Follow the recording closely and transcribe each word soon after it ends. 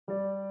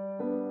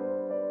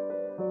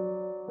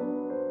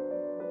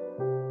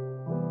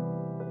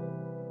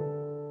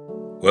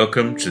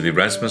Welcome to the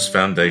Erasmus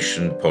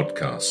Foundation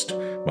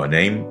podcast. My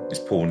name is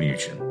Paul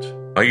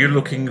Nugent. Are you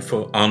looking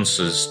for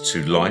answers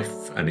to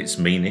life and its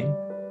meaning?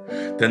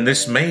 Then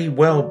this may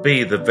well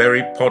be the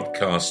very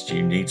podcast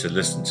you need to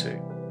listen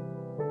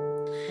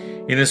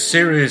to. In a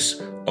series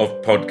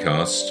of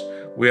podcasts,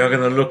 we are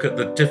going to look at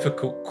the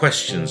difficult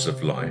questions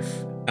of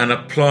life and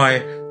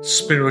apply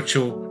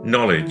spiritual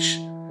knowledge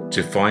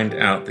to find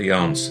out the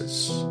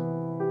answers.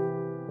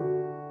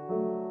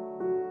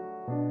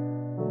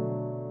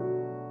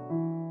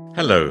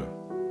 Hello.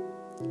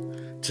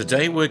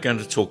 Today we're going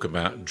to talk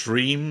about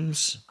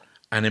dreams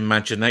and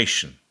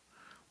imagination,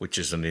 which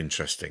is an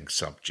interesting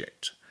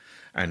subject.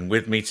 And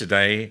with me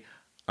today,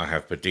 I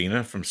have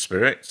Padina from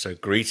Spirit. So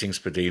greetings,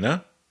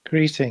 Padina.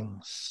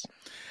 Greetings.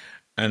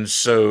 And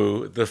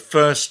so the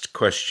first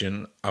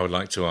question I would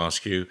like to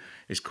ask you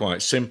is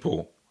quite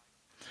simple.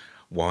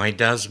 Why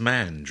does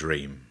man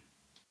dream?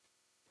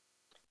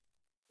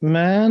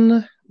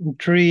 Man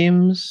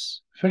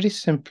dreams very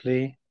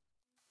simply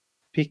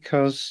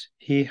because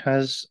he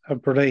has a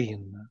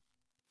brain.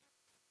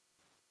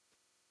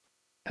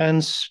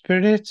 And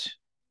spirit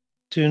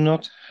do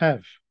not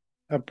have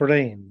a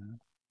brain.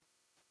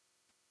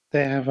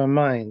 They have a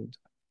mind.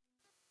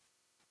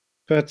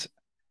 But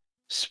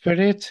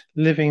spirit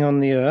living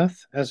on the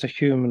earth as a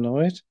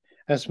humanoid,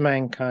 as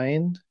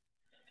mankind,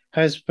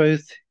 has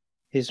both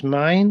his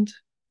mind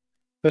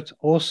but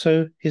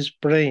also his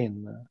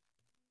brain.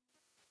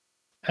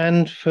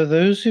 And for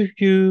those of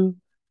you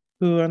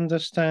who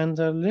understand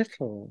a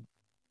little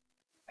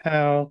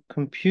how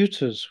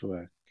computers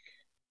work,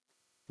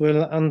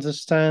 will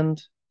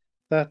understand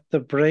that the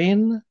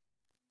brain,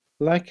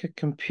 like a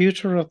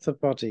computer of the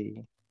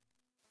body,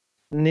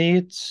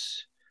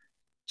 needs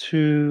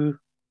to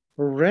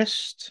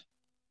rest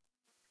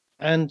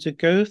and to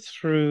go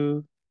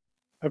through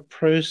a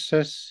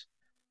process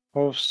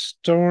of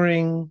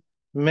storing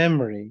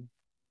memory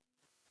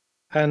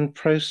and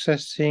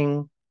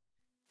processing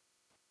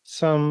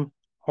some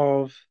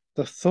of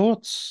the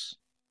thoughts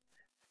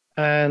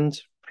and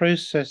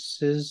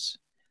processes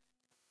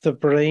the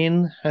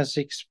brain has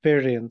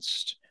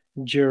experienced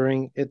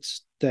during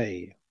its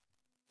day.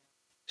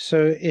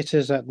 So it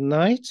is at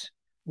night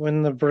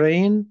when the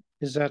brain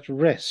is at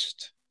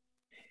rest.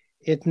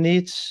 It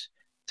needs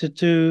to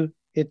do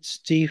its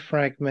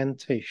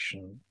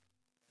defragmentation.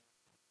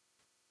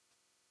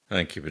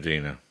 Thank you,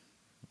 Padina.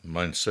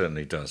 Mine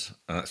certainly does,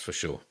 that's for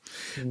sure.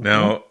 Mm-hmm.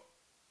 Now,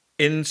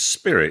 in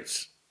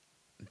spirit,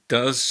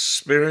 does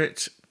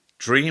spirit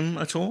dream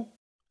at all?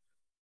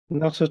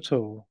 Not at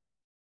all.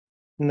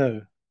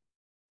 No.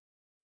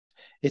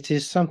 It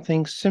is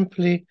something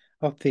simply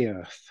of the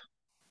earth.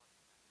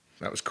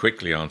 That was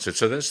quickly answered.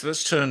 So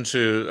let's turn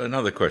to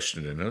another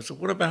question then. So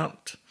what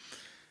about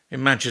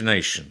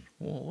imagination?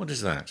 What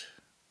is that?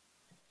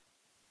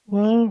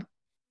 Well,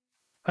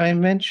 I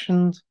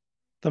mentioned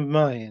the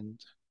mind,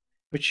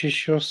 which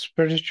is your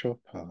spiritual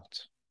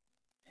part.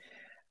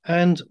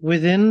 And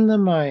within the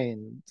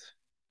mind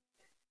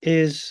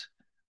is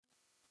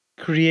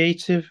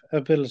creative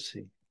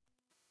ability.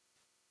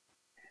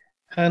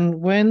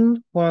 And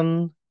when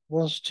one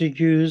wants to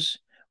use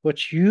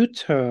what you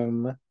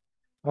term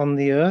on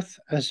the earth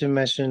as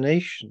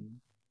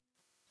imagination,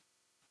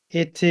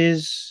 it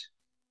is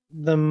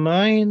the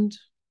mind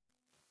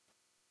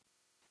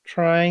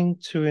trying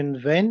to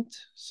invent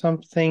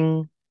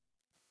something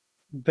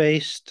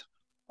based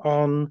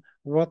on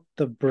what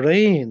the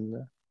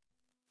brain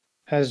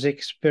has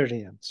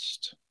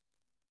experienced,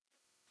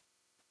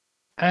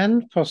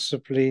 and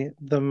possibly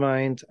the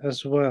mind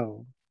as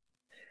well.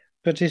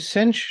 But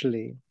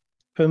essentially,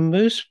 for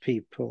most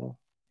people,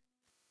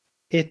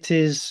 it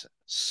is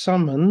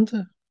summoned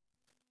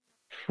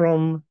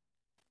from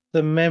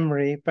the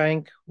memory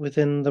bank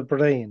within the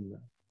brain.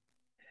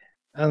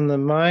 And the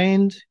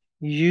mind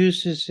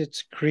uses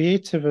its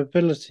creative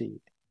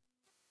ability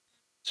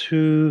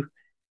to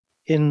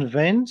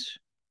invent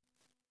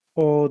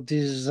or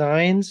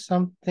design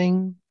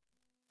something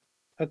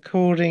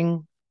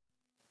according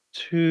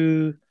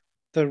to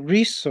the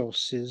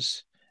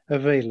resources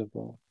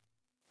available.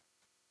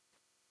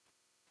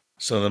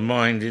 So the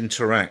mind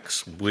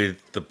interacts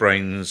with the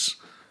brain's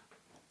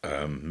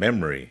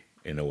memory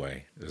in a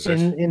way, does it?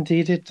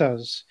 Indeed it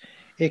does.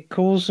 It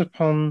calls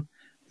upon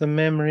the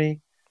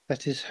memory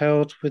that is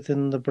held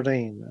within the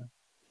brain.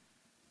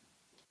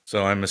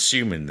 So I'm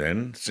assuming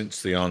then,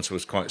 since the answer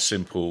was quite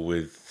simple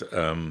with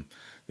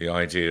the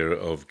idea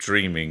of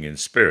dreaming in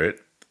spirit,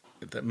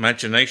 the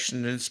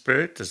imagination in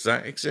spirit, does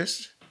that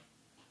exist?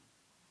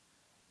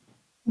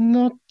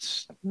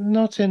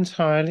 Not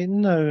entirely.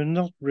 No,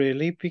 not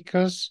really,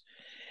 because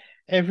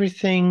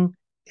everything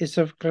is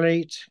of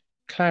great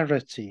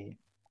clarity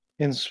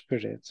in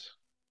spirit.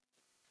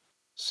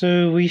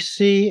 So we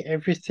see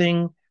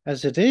everything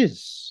as it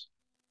is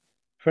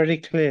very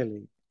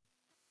clearly.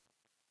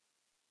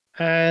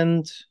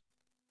 And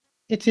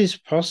it is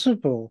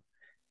possible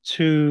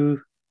to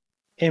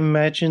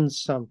imagine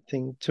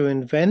something, to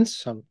invent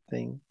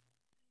something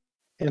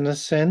in a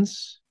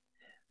sense,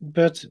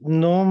 but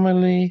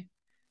normally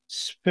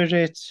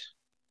spirit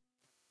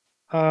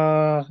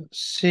are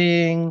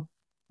seeing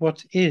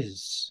what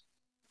is.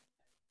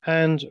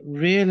 And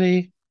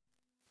really,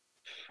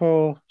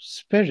 for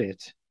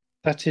spirit,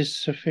 that is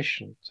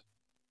sufficient.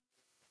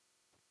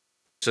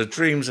 So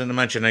dreams and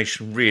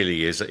imagination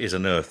really is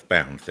an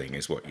earthbound thing,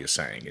 is what you're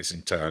saying. It's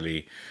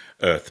entirely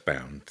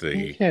earthbound,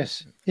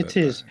 Yes, the, it the,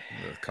 is.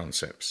 the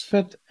concepts.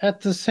 But at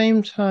the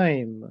same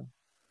time,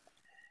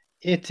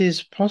 it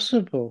is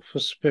possible for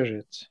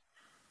spirit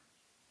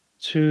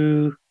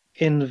to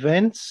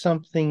invent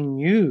something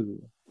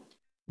new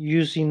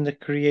using the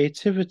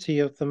creativity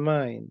of the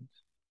mind.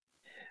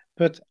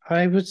 But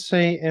I would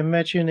say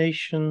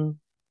imagination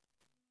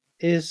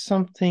is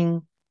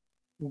something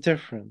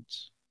different.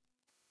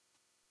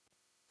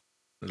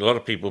 A lot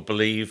of people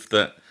believe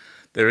that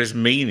there is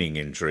meaning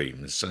in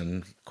dreams,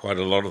 and quite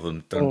a lot of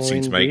them don't Oh,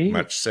 seem to make indeed.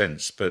 much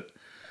sense,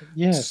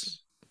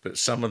 Yes. but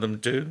some of them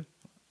do.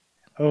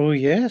 Oh,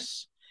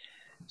 yes.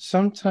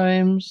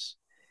 Sometimes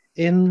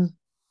in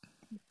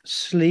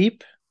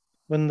sleep,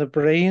 when the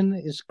brain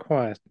is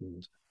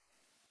quietened,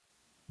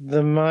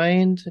 the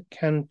mind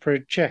can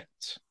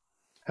project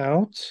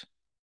out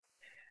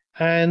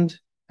and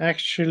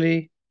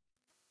actually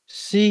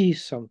see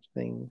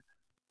something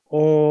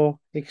or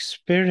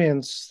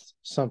experience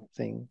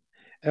something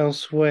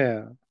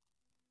elsewhere.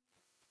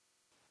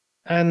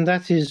 And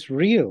that is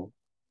real.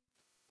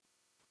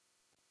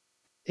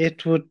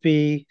 It would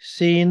be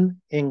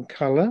seen in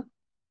color,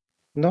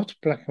 not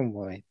black and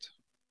white.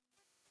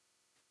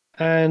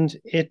 And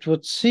it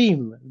would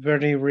seem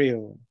very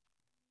real.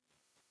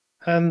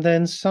 And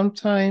then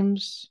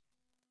sometimes,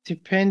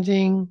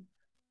 depending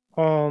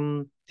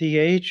on the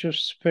age of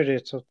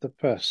spirit of the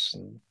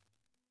person,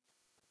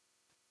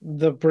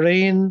 the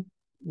brain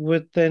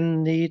would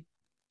then need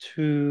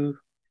to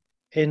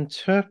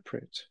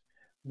interpret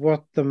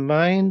what the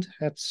mind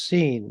had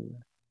seen,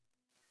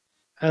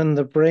 and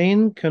the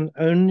brain can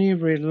only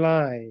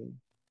rely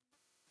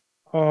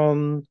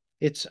on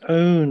its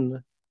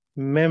own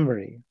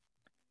memory,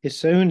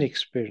 its own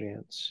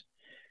experience,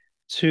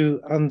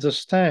 to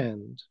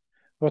understand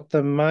what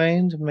the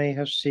mind may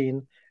have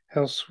seen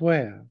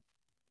elsewhere.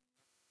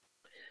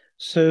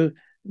 So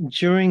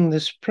during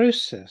this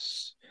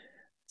process,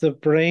 the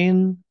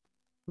brain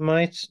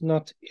might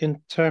not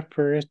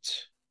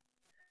interpret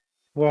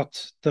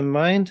what the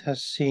mind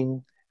has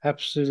seen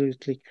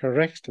absolutely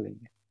correctly,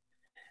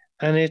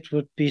 and it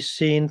would be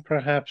seen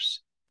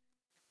perhaps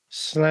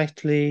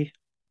slightly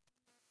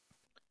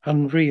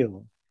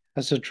unreal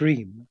as a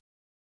dream.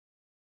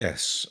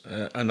 Yes,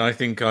 and I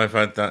think I've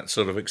had that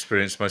sort of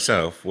experience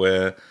myself,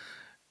 where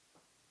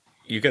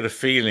you get a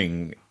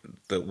feeling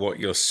that what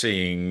you're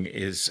seeing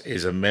is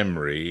a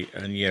memory,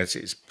 and yet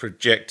it's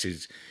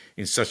projected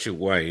in such a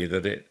way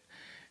that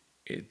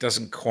it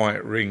doesn't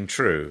quite ring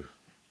true.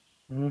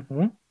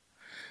 Mm-hmm.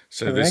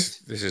 So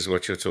Correct? this is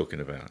what you're talking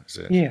about, is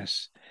it?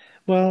 Yes.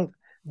 Well,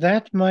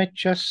 that might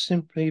just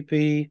simply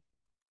be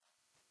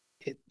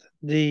it,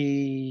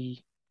 the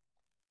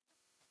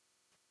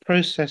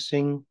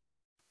processing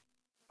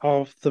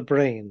of the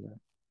brain.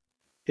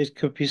 It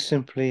could be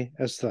simply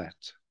as that.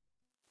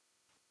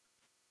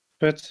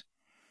 But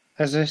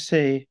as I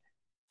say,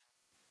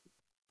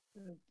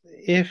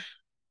 if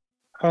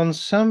on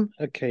some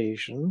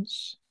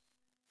occasions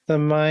the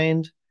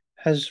mind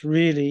has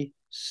really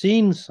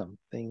seen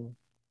something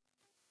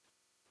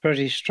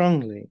very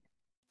strongly,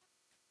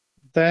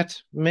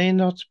 that may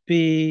not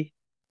be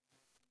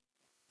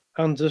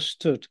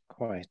understood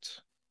quite.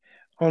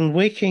 On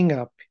waking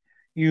up,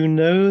 you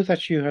know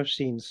that you have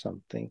seen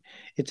something.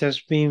 It has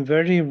been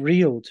very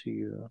real to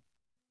you,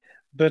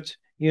 but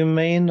you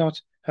may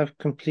not have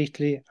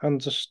completely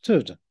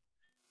understood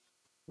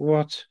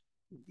what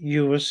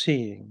you were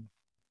seeing.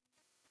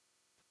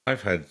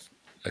 I've had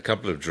a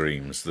couple of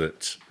dreams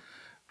that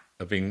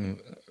have been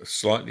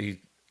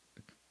slightly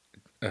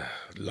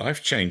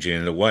life changing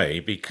in a way,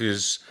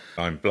 because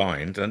I'm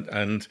blind,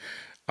 and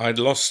I'd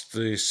lost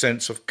the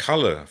sense of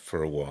colour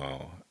for a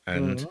while,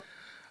 and Mm.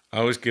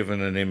 I was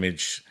given an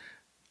image.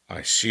 I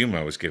assume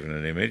I was given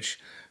an image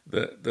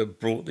that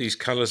brought these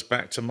colours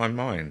back to my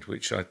mind,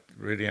 which I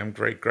really am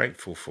very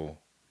grateful for.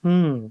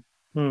 Mm.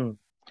 Mm.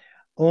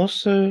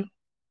 Also,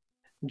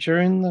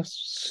 during the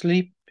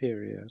sleep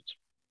period,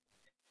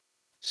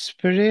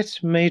 spirit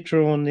may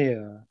draw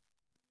near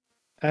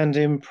and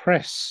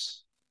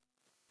impress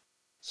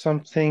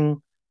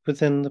something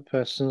within the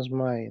person's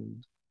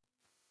mind.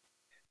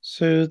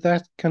 So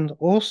that can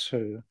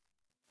also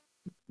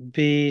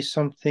be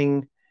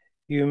something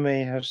you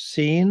may have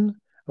seen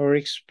or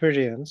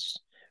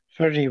experienced,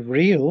 very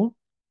real,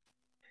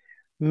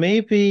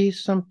 maybe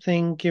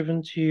something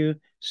given to you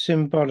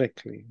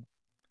symbolically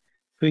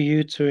for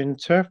you to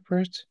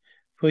interpret,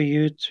 for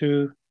you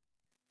to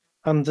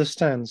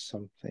understand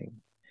something.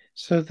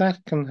 So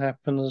that can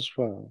happen as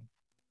well.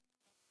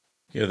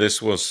 Yeah,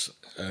 this was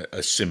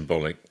a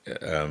symbolic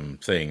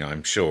thing.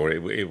 I'm sure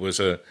it was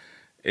a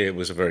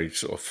very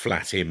sort of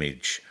flat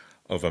image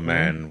of a Mm,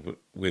 man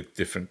with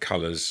different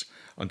colours.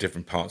 on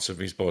different parts of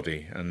his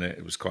body, and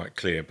it was quite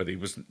clear. But it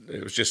was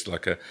just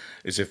like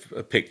as if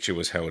a picture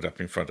was held up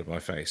in front of my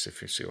face,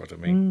 if you see what I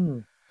mean.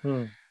 Mm,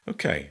 mm.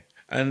 Okay,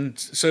 and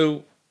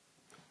so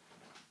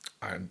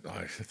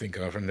I think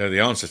I know the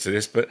answer to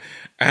this, but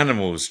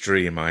animals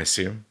dream, I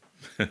assume.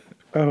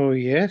 Oh,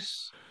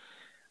 yes.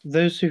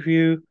 Those of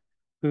you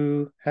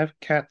who have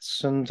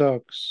cats and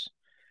dogs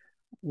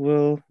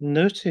will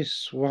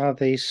notice while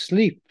they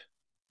sleep,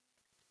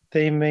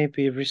 they may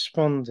be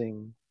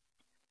responding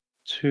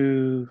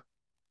to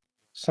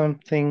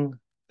something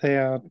they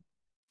are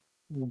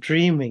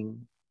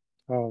dreaming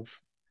of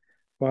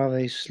while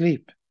they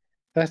sleep.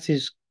 That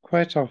is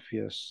quite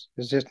obvious,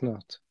 is it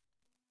not?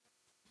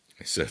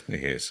 It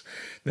certainly is.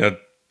 Now,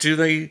 do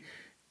they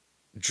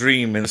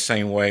dream in the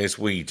same way as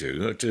we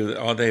do?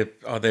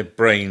 Are their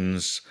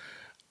brains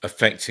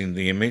affecting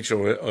the image,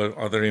 or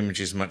are their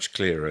images much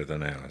clearer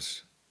than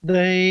ours?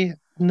 They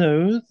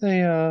know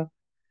they are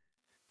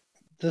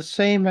the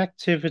same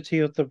activity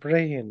of the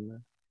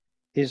brain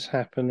is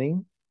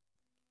happening.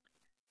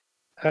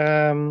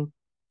 Um,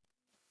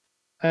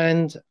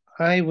 and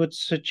I would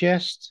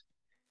suggest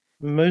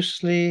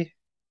mostly,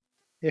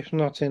 if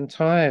not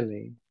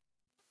entirely,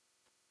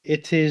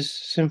 it is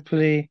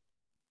simply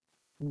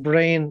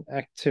brain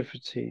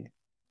activity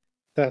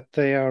that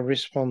they are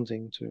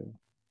responding to.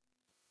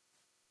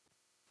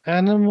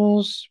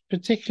 Animals,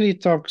 particularly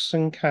dogs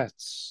and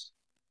cats,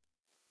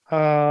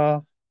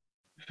 are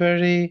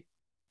very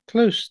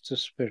close to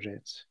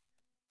spirit.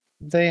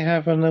 They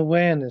have an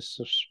awareness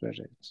of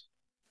spirit.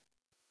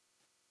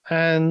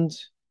 And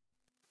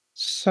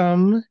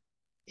some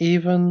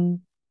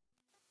even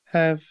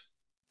have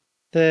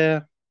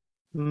their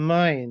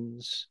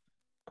minds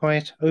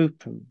quite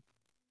open,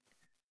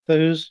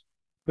 those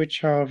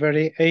which are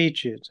very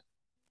aged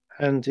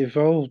and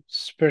evolved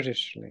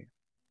spiritually.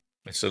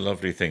 It's a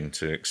lovely thing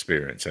to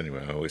experience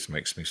anyway. It always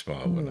makes me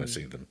smile when I Hmm.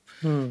 see them,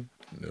 Hmm.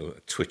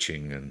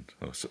 twitching and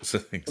all sorts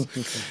of things.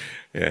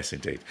 Yes,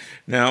 indeed.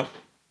 Now,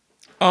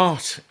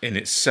 art in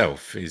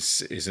itself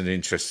is an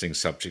interesting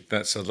subject.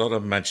 That's a lot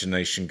of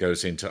imagination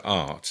goes into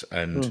art,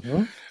 and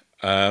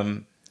Mm-hmm.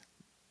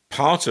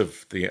 part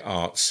of the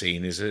art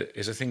scene is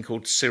a thing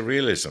called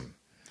surrealism,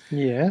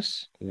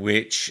 Yes,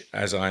 which,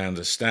 as I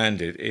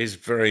understand it, is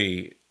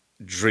very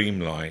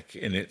dreamlike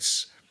in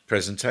its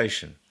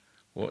presentation.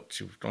 What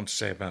do you want to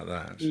say about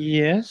that?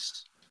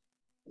 yes,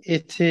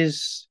 it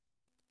is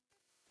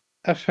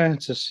a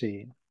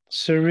fantasy.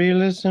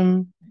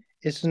 Surrealism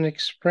is an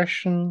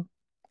expression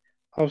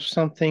of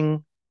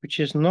something which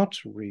is not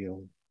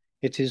real.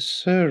 It is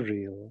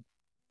surreal.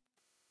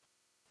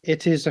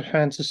 It is a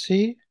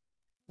fantasy,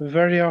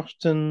 very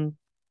often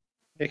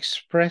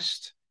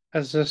expressed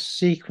as a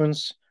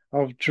sequence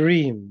of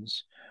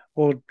dreams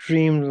or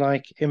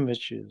dreamlike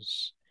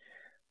images,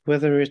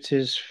 whether it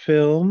is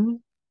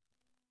film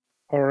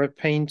or a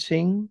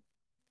painting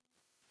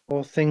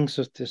or things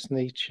of this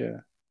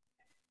nature.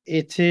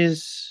 It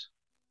is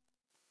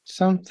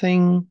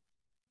something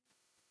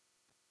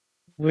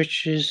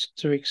which is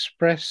to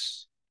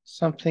express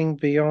something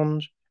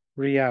beyond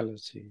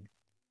reality.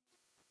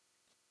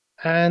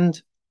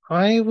 And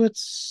I would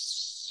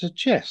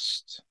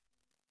suggest,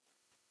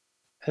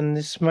 and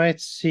this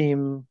might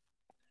seem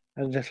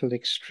a little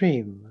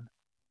extreme,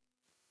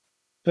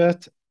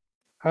 but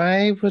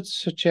I would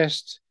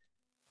suggest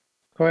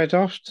quite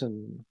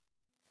often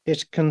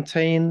it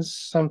contains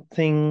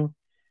something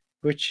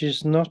which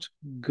is not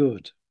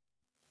good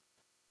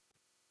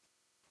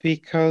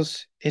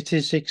because it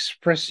is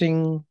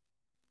expressing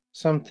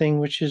something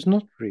which is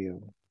not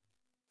real,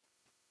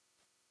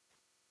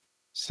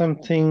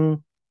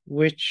 something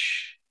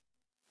which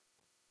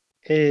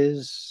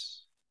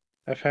is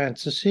a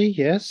fantasy,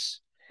 yes.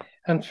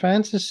 And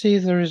fantasy,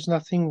 there is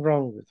nothing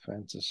wrong with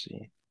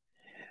fantasy.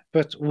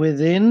 But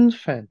within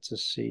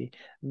fantasy,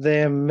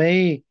 there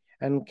may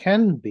and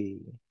can be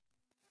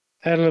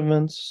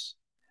elements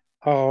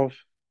of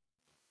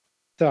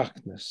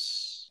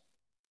darkness,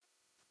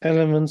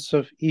 elements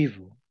of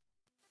evil.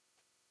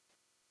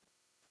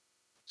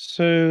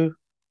 So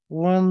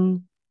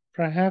one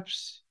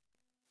perhaps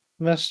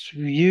must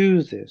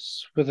view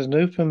this with an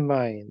open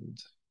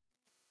mind.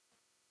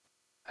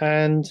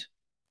 And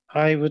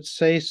I would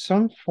say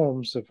some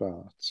forms of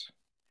art,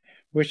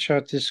 which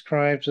are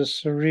described as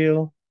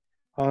surreal,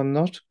 are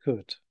not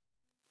good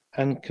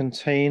and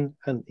contain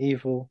an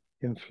evil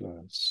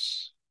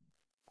influence.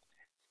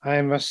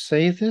 I must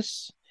say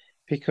this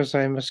because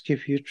I must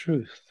give you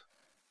truth.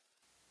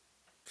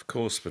 Of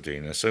course,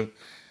 Padina. So,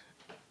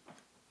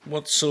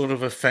 what sort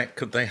of effect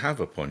could they have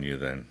upon you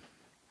then,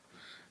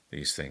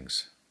 these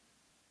things?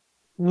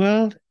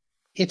 Well,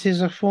 it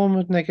is a form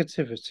of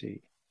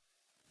negativity.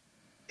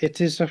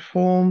 It is a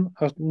form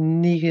of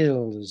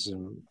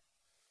nihilism.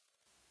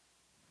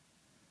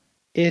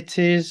 It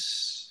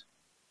is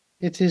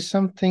it is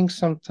something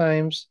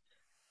sometimes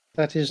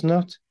that is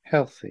not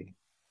healthy.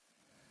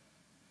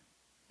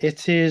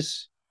 It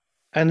is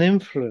an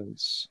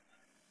influence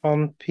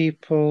on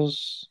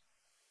people's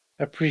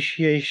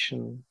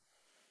appreciation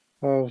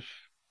of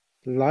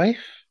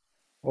life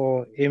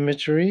or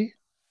imagery.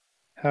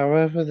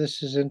 however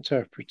this is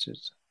interpreted,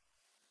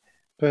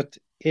 but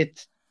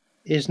it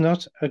is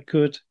not a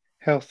good,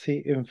 healthy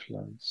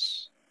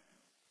influence.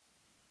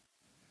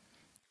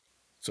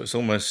 So it's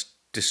almost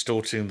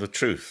distorting the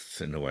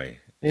truth in a way.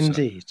 Is that?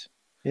 Indeed,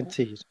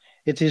 indeed.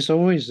 It is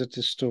always a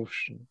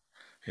distortion.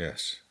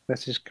 Yes.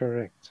 That is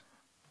correct.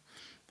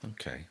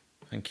 Okay.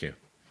 Thank you.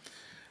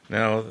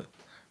 Now,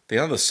 the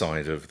other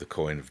side of the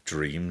coin of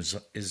dreams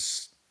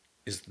is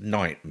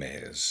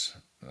nightmares,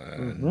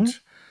 Mm-hmm.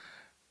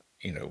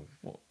 and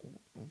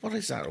what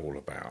is that all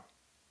about?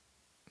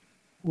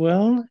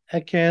 Well,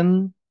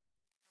 again,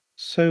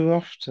 so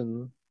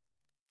often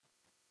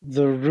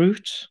the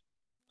root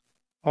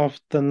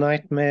of the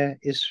nightmare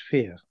is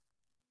fear.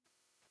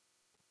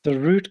 The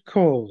root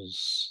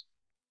cause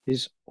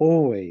is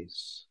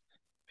always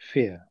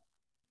fear.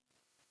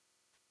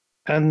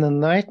 And the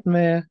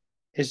nightmare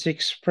is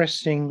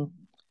expressing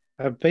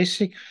a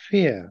basic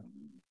fear.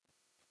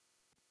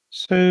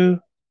 So,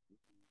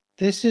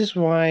 this is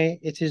why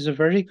it is a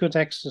very good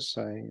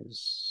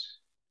exercise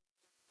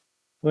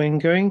when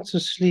going to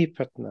sleep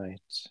at night,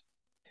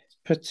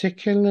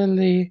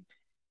 particularly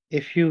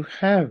if you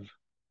have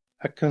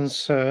a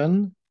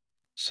concern,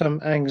 some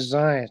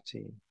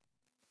anxiety,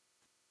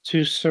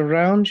 to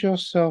surround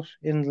yourself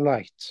in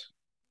light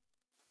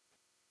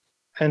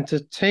and to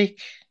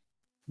take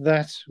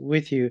that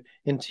with you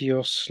into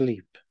your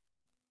sleep.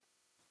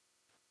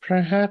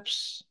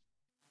 Perhaps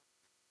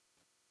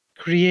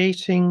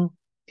creating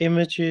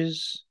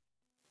images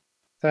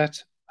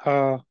that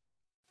are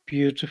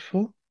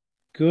beautiful,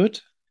 good,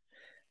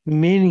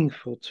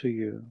 meaningful to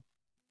you,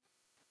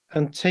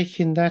 and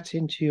taking that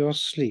into your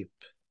sleep.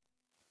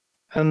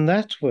 And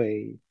that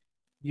way,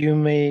 you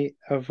may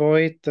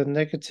avoid the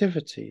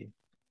negativity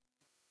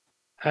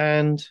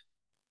and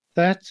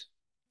that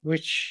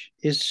which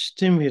is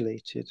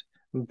stimulated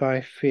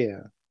by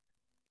fear,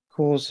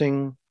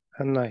 causing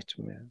a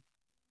nightmare.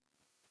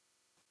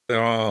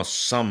 There are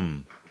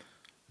some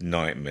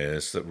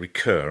nightmares that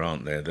recur,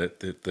 aren't there?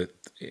 That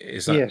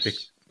is that big.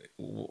 Yes.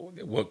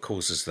 What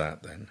causes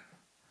that then?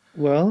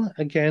 Well,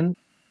 again,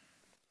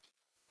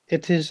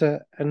 it is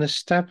an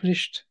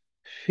established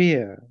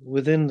fear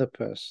within the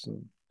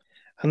person,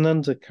 an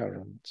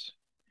undercurrent,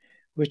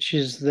 which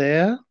is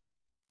there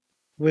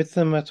with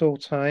them at all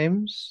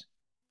times,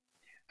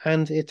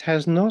 and it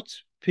has not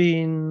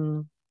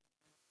been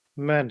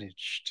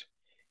managed.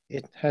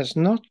 It has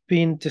not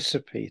been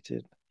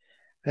dissipated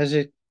as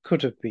it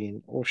could have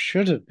been or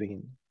should have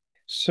been.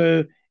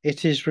 So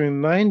it is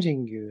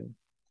reminding you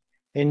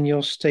in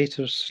your state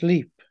of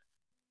sleep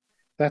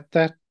that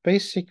that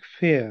basic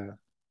fear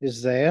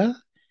is there,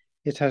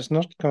 it has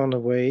not gone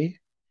away,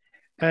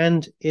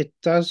 and it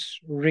does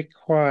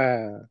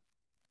require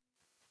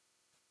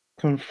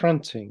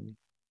confronting,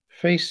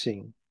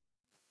 facing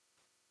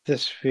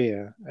this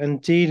fear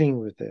and dealing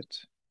with it.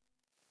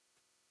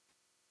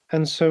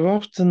 And so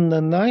often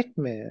the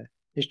nightmare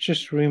is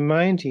just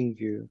reminding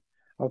you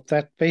of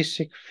that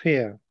basic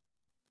fear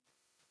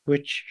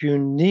which you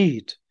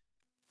need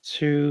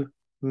to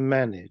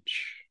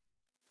manage.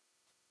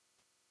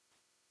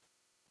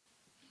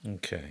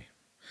 Okay.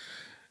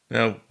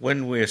 Now,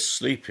 when we're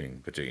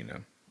sleeping,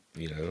 Bedina,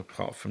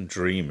 apart from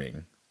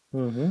dreaming,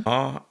 Mm-hmm.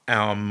 are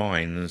our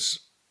minds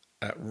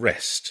at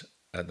rest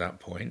at that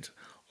point,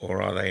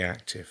 or are they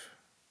active?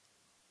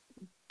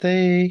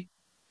 They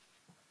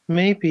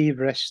may be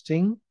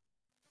resting,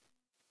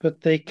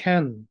 but they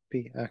can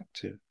be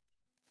active.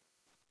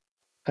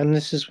 And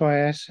this is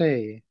why I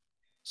say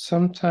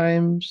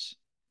sometimes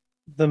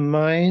the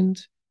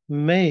mind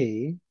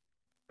may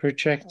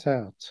project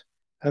out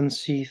and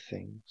see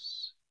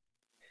things.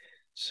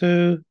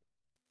 So,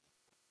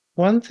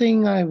 one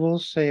thing I will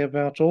say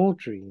about all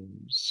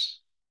dreams,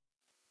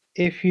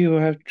 if you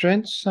have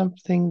dreamt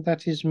something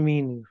that is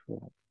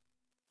meaningful,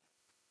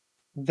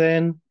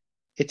 then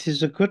it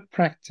is a good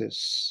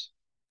practice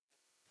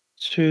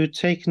to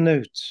take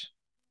note,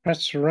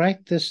 perhaps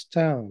write this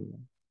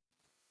down.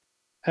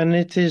 And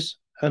it is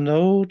an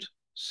old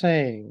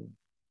saying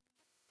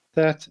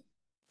that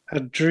a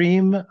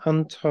dream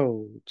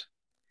untold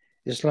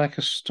is like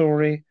a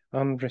story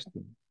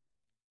unwritten.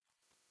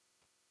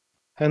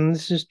 And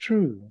this is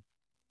true.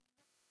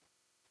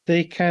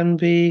 They can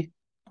be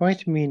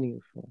quite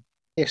meaningful,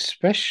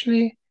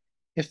 especially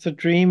if the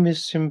dream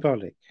is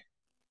symbolic.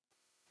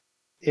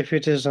 If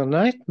it is a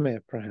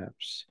nightmare,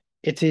 perhaps,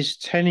 it is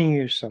telling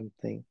you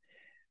something,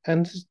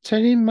 and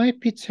might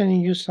be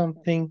telling you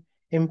something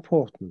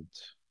important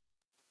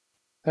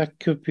that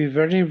could be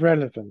very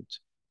relevant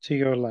to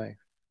your life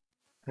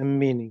and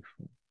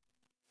meaningful,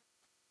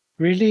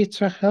 really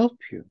to help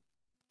you.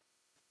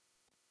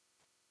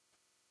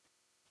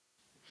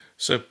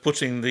 So,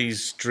 putting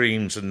these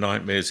dreams and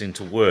nightmares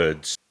into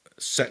words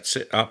sets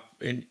it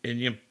up in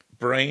your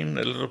brain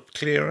a little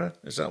clearer.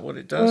 Is that what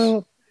it does?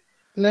 Well,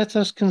 let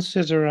us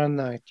consider a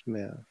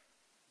nightmare.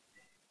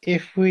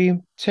 If we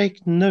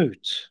take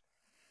note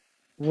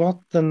what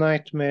the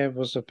nightmare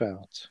was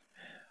about,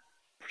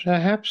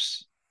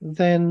 perhaps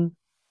then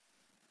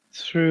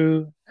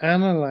through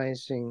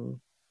analyzing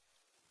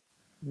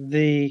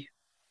the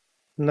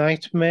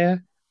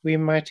nightmare, we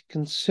might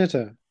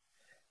consider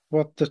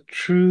what the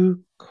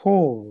true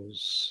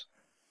cause,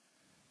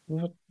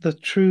 what the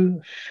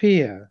true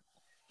fear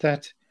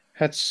that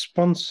had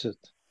sponsored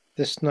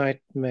this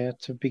nightmare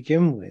to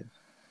begin with.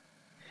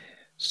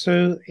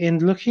 So,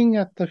 in looking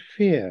at the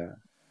fear,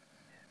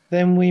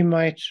 then we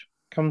might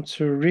come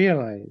to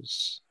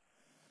realize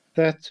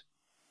that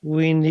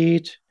we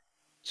need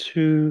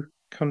to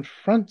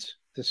confront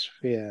this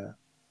fear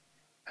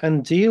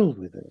and deal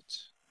with it,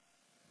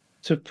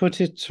 to put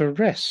it to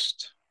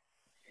rest.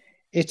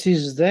 It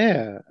is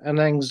there, an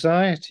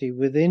anxiety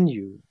within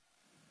you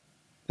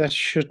that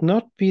should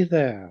not be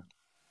there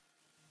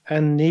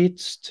and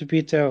needs to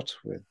be dealt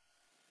with.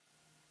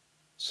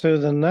 So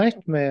the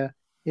nightmare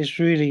is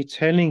really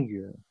telling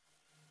you,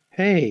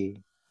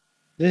 hey,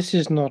 this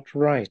is not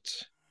right,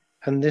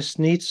 and this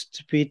needs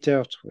to be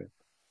dealt with.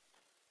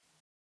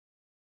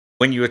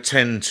 When you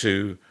attend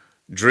to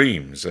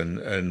dreams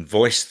and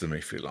voice them,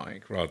 if you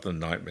like, rather than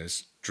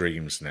nightmares,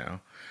 dreams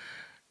now,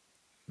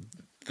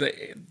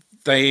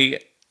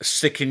 they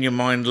stick in your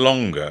mind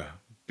longer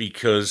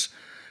because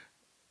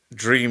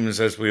dreams,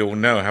 as we all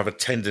know, have a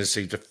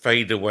tendency to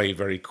fade away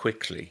very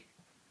quickly.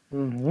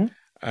 Mm-hmm.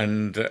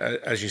 And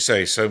as you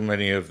say, so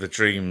many of the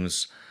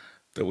dreams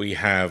that we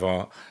have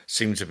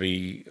seem to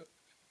be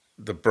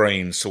the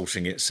brain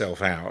sorting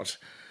itself out.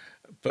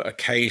 But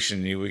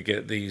occasionally we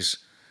get these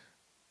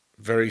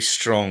very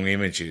strong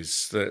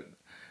images that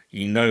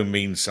you know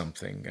mean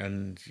something,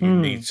 and you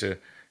need to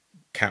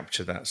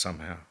capture that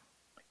somehow.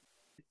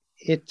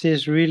 It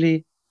is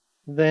really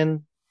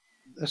then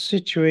a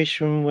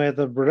situation where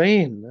the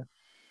brain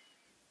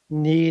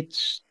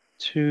needs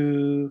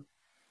to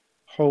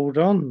hold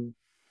on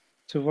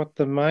to what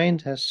the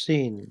mind has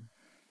seen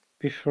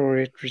before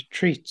it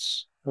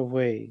retreats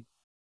away.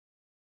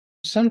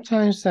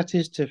 Sometimes that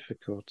is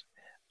difficult,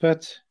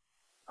 but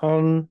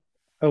on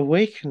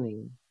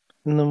awakening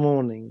in the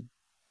morning,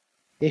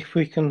 if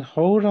we can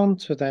hold on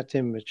to that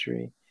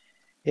imagery,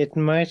 it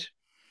might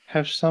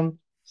have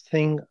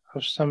something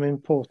of some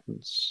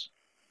importance.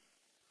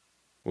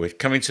 We're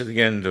coming to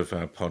the end of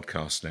our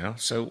podcast now.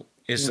 So,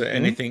 is there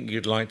Mm-hmm. anything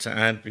you'd like to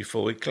add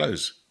before we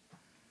close?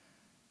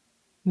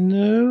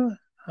 No,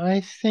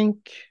 I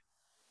think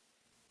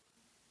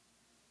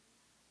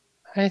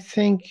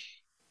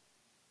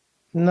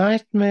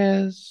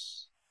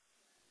nightmares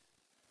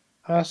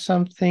are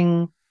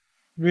something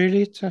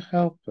really to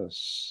help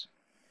us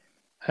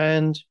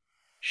and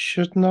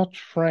should not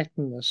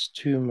frighten us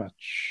too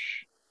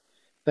much.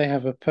 They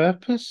have a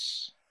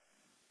purpose,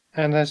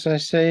 and as I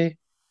say,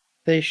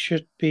 they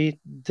should be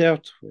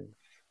dealt with,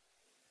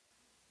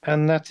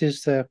 and that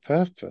is their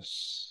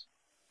purpose.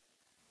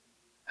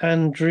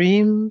 And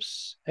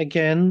dreams,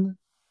 again,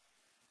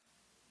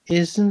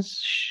 isn't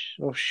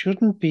or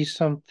shouldn't be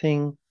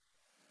something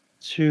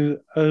to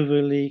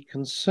overly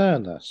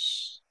concern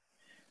us,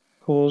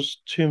 cause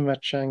too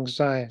much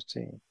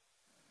anxiety.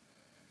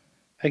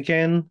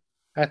 Again,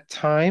 at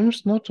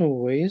times, not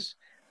always,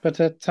 but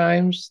at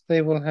times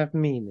they will have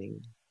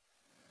meaning.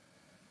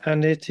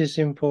 And it is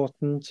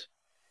important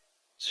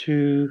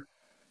to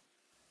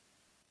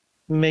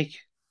make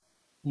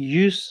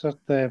use of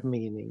their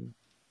meaning,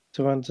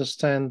 to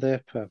understand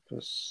their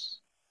purpose.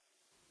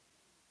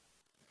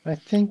 I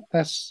think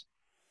that's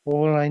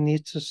all I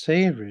need to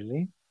say,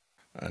 really.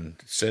 And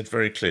said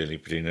very clearly,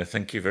 Padina,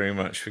 thank you very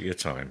much for your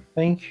time.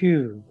 Thank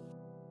you.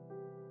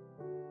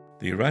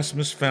 The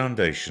Erasmus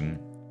Foundation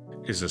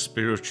is a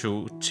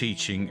spiritual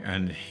teaching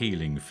and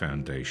healing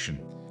foundation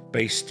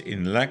based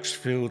in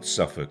Laxfield,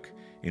 Suffolk,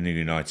 in the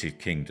United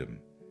Kingdom.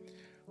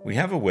 We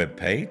have a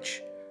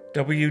webpage,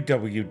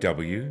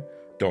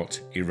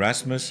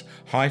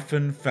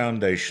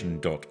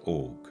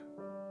 www.erasmus-foundation.org.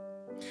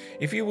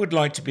 If you would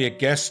like to be a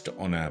guest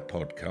on our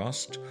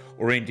podcast,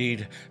 or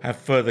indeed have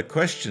further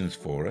questions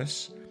for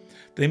us,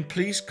 then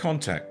please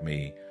contact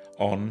me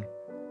on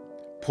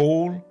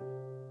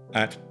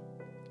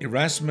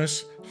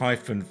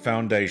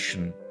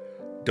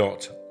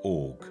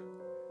paul@erasmus-foundation.org,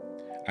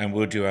 and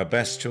we'll do our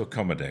best to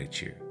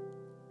accommodate you.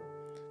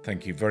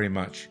 Thank you very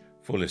much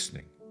for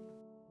listening.